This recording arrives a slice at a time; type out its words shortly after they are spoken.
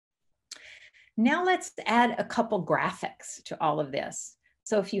Now let's add a couple graphics to all of this.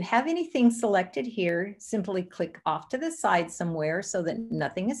 So if you have anything selected here, simply click off to the side somewhere so that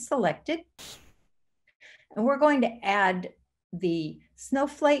nothing is selected. And we're going to add the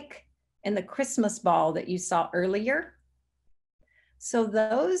snowflake and the Christmas ball that you saw earlier. So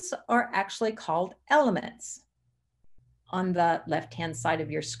those are actually called elements. On the left-hand side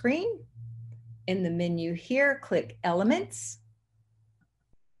of your screen, in the menu here, click Elements.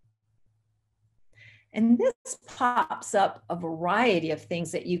 And this pops up a variety of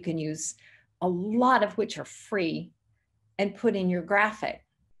things that you can use, a lot of which are free, and put in your graphic.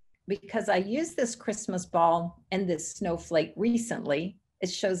 Because I used this Christmas ball and this snowflake recently, it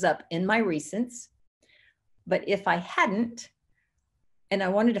shows up in my recents. But if I hadn't, and I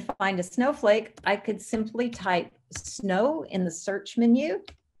wanted to find a snowflake, I could simply type snow in the search menu,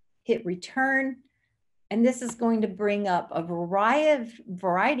 hit return, and this is going to bring up a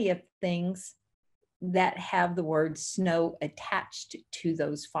variety of things that have the word snow attached to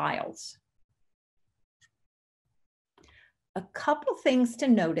those files. A couple things to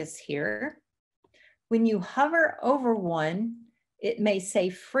notice here. When you hover over one, it may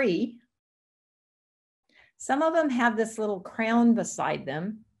say free. Some of them have this little crown beside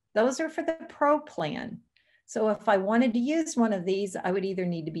them. Those are for the Pro plan. So if I wanted to use one of these, I would either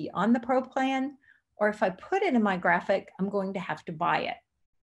need to be on the Pro plan, or if I put it in my graphic, I'm going to have to buy it.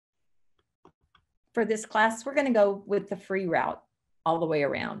 For this class, we're going to go with the free route all the way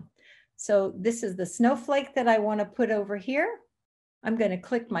around. So this is the snowflake that I want to put over here. I'm going to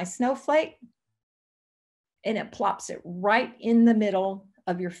click my snowflake, and it plops it right in the middle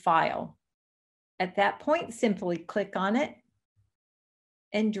of your file. At that point, simply click on it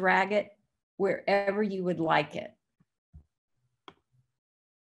and drag it wherever you would like it.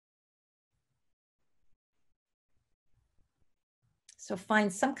 So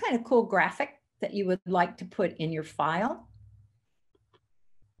find some kind of cool graphic that you would like to put in your file.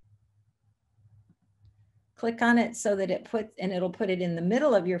 Click on it so that it'll put it in the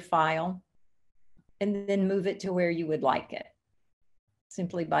middle of your file, and then move it to where you would like it,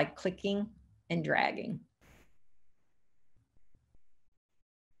 simply by clicking and dragging.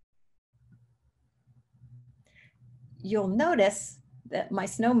 You'll notice that my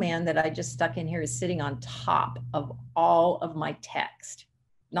snowman that I just stuck in here is sitting on top of all of my text.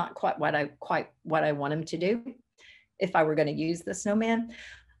 Not quite what I want him to do if I were going to use the snowman.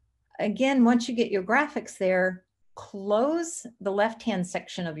 Again, once you get your graphics there, close the left-hand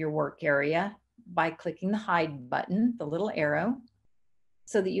section of your work area by clicking the hide button, the little arrow,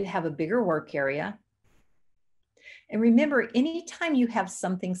 so that you have a bigger work area. And remember, anytime you have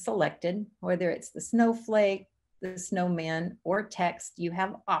something selected, whether it's the snowflake, the snowman, or text, you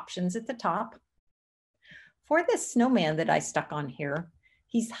have options at the top. For this snowman that I stuck on here,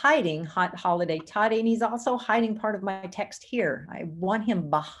 he's hiding Hot Holiday Toddy, and he's also hiding part of my text here. I want him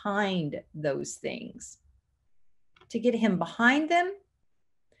behind those things. To get him behind them,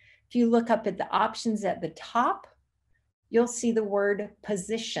 if you look up at the options at the top, you'll see the word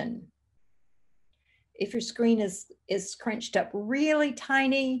position. If your screen is scrunched up really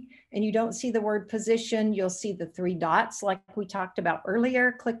tiny and you don't see the word position, you'll see the three dots like we talked about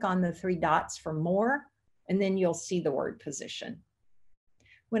earlier. Click on the three dots for more, and then you'll see the word position.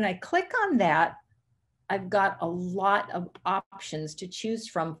 When I click on that, I've got a lot of options to choose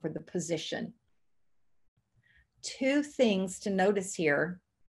from for the position. Two things to notice here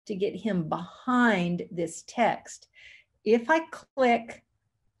to get him behind this text. If I click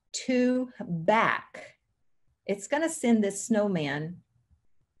to back, it's going to send this snowman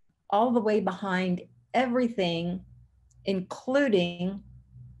all the way behind everything, including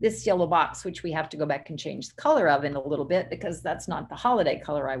this yellow box, which we have to go back and change the color of in a little bit because that's not the holiday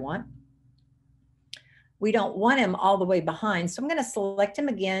color I want. We don't want him all the way behind. So I'm going to select him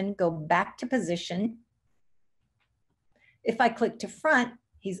again, go back to position. If I click to front,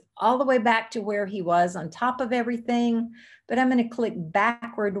 he's all the way back to where he was on top of everything, but I'm going to click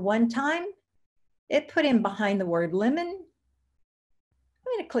backward one time. It put him behind the word lemon.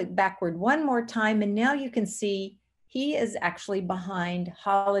 I'm going to click backward one more time, and now you can see he is actually behind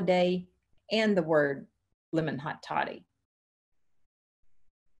holiday and the word lemon hot toddy.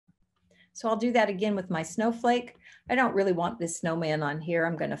 So I'll do that again with my snowflake. I don't really want this snowman on here.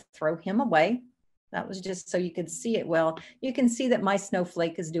 I'm going to throw him away. That was just so you could see it well. You can see that my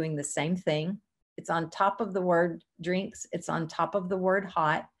snowflake is doing the same thing. It's on top of the word drinks. It's on top of the word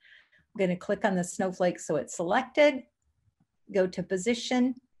hot. I'm going to click on the snowflake so it's selected. Go to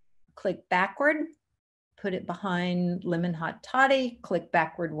position, click backward, put it behind lemon hot toddy, click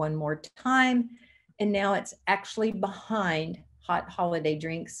backward one more time. And now it's actually behind hot holiday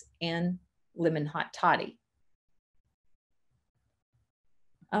drinks and Lemon Hot Toddy.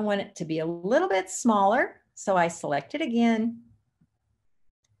 I want it to be a little bit smaller, so I select it again,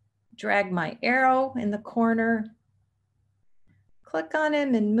 drag my arrow in the corner, click on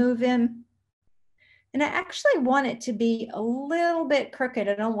him and move him. And I actually want it to be a little bit crooked.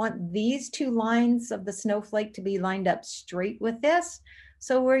 I don't want these two lines of the snowflake to be lined up straight with this.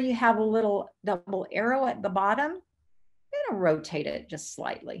 So where you have a little double arrow at the bottom, I'm gonna rotate it just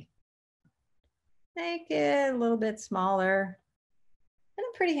slightly. Make it a little bit smaller. And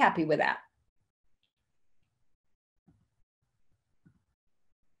I'm pretty happy with that.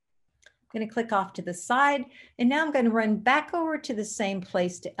 I'm going to click off to the side, and now I'm going to run back over to the same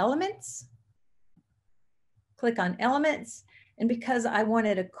place to Elements. Click on Elements, and because I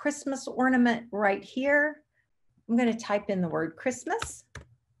wanted a Christmas ornament right here, I'm going to type in the word Christmas.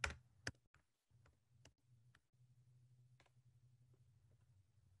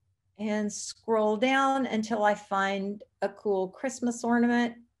 And scroll down until I find a cool Christmas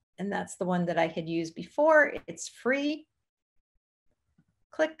ornament. And that's the one that I had used before. It's free.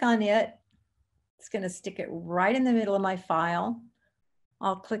 Click on it. It's going to stick it right in the middle of my file.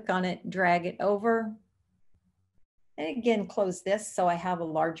 I'll click on it, drag it over. And again, close this so I have a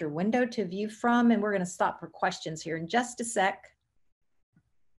larger window to view from. And we're going to stop for questions here in just a sec.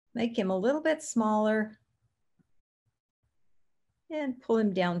 Make him a little bit smaller. And pull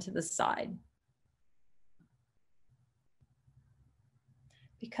him down to the side.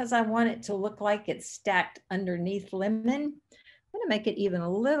 Because I want it to look like it's stacked underneath lemon, I'm going to make it even a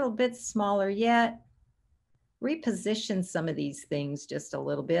little bit smaller yet. Reposition some of these things just a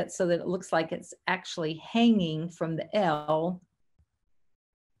little bit so that it looks like it's actually hanging from the L.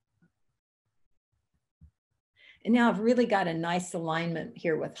 And now I've really got a nice alignment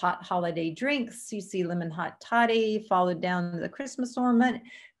here with hot holiday drinks. You see Lemon Hot Toddy, followed down the Christmas ornament.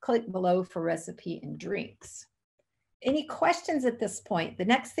 Click below for recipe and drinks. Any questions at this point? The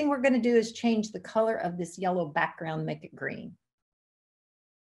next thing we're going to do is change the color of this yellow background, make it green.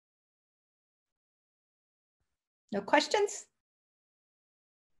 No questions?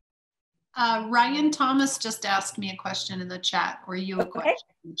 Ryan Thomas just asked me a question in the chat, or you a question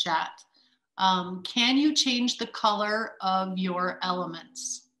in the chat. Can you change the color of your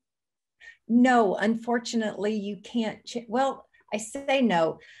elements? No, unfortunately, you can't. Well, I say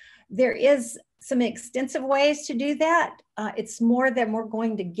no. There is some extensive ways to do that. It's more than we're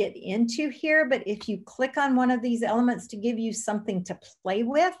going to get into here, but if you click on one of these elements to give you something to play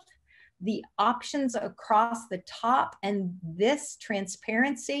with, the options across the top and this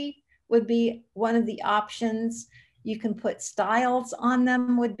transparency would be one of the options. You can put styles on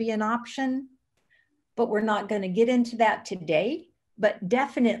them would be an option, but we're not going to get into that today, but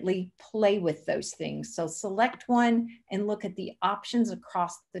definitely play with those things. So select one and look at the options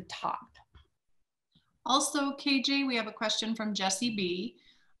across the top. Also, KJ, we have a question from Jessie B.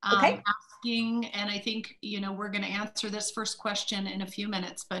 Asking, and I think, we're going to answer this first question in a few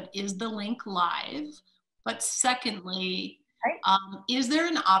minutes, but is the link live? But secondly, is there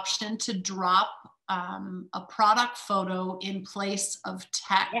an option to drop a product photo in place of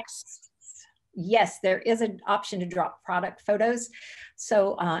text? Yes, there is an option to drop product photos.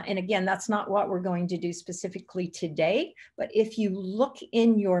 So, and again, that's not what we're going to do specifically today, but if you look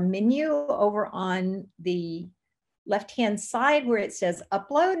in your menu over on the left-hand side where it says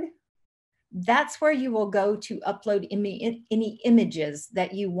upload, that's where you will go to upload any images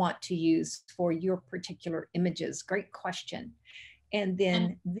that you want to use for your particular images. Great question. And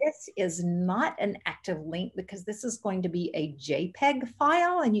then this is not an active link because this is going to be a JPEG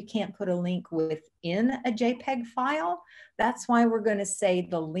file and you can't put a link within a JPEG file. That's why we're going to say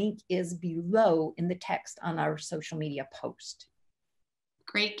the link is below in the text on our social media post.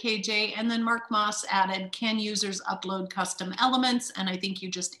 Great, KJ. And then Mark Moss added, can users upload custom elements? And I think you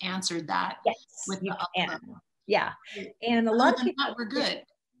just answered that. Yes, with you the can. upload. Yeah. And a lot of people, we're good.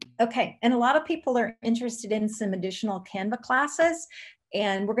 Okay, and a lot of people are interested in some additional Canva classes,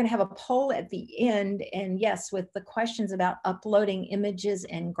 and we're going to have a poll at the end. And yes, with the questions about uploading images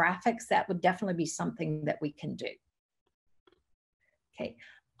and graphics, that would definitely be something that we can do. Okay,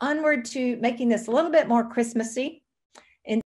 onward to making this a little bit more Christmassy.